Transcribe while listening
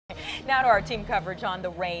Now to our team coverage on the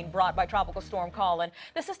rain brought by Tropical Storm Colin.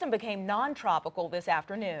 The system became non-tropical this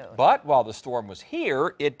afternoon. But while the storm was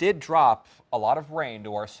here, it did drop a lot of rain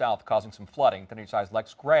to our south, causing some flooding. 10 News'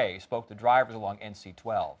 Lex Gray spoke to drivers along NC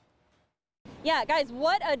 12. Yeah, guys,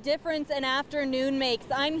 what a difference an afternoon makes.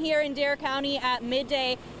 I'm here in Dare County at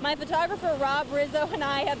midday. My photographer Rob Rizzo and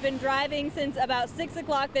I have been driving since about 6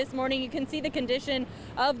 o'clock this morning. You can see the condition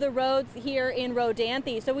of the roads here in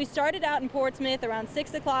Rodanthe. So we started out in Portsmouth around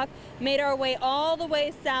 6 o'clock, made our way all the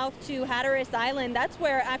way south to Hatteras Island. That's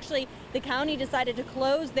where actually the county decided to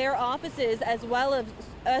close their offices as well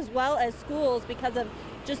as schools because of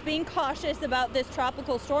just being cautious about this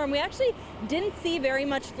tropical storm. We actually didn't see very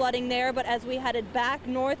much flooding there, but as we headed back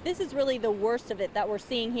north, this is really the worst of it that we're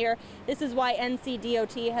seeing here. This is why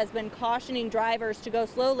NCDOT has been cautioning drivers to go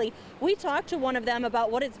slowly. We talked to one of them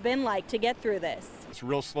about what it's been like to get through this. It's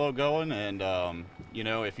real slow going, and you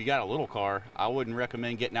know, if you got a little car, I wouldn't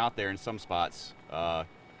recommend getting out there in some spots.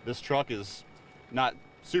 This truck is not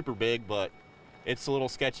super big, but it's a little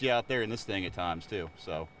sketchy out there in this thing at times too,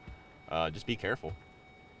 so just be careful.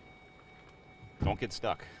 Don't get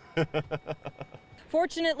stuck.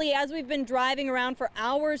 Fortunately, as we've been driving around for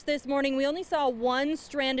hours this morning, we only saw one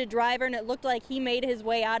stranded driver, and it looked like he made his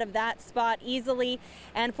way out of that spot easily.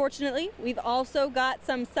 And fortunately, we've also got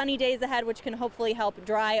some sunny days ahead, which can hopefully help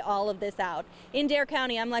dry all of this out. In Dare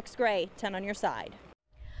County, I'm Lex Gray, 10 on your side.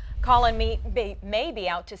 Colin may be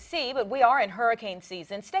out to sea, but we are in hurricane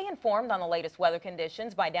season. Stay informed on the latest weather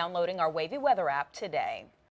conditions by downloading our WAVY weather app today.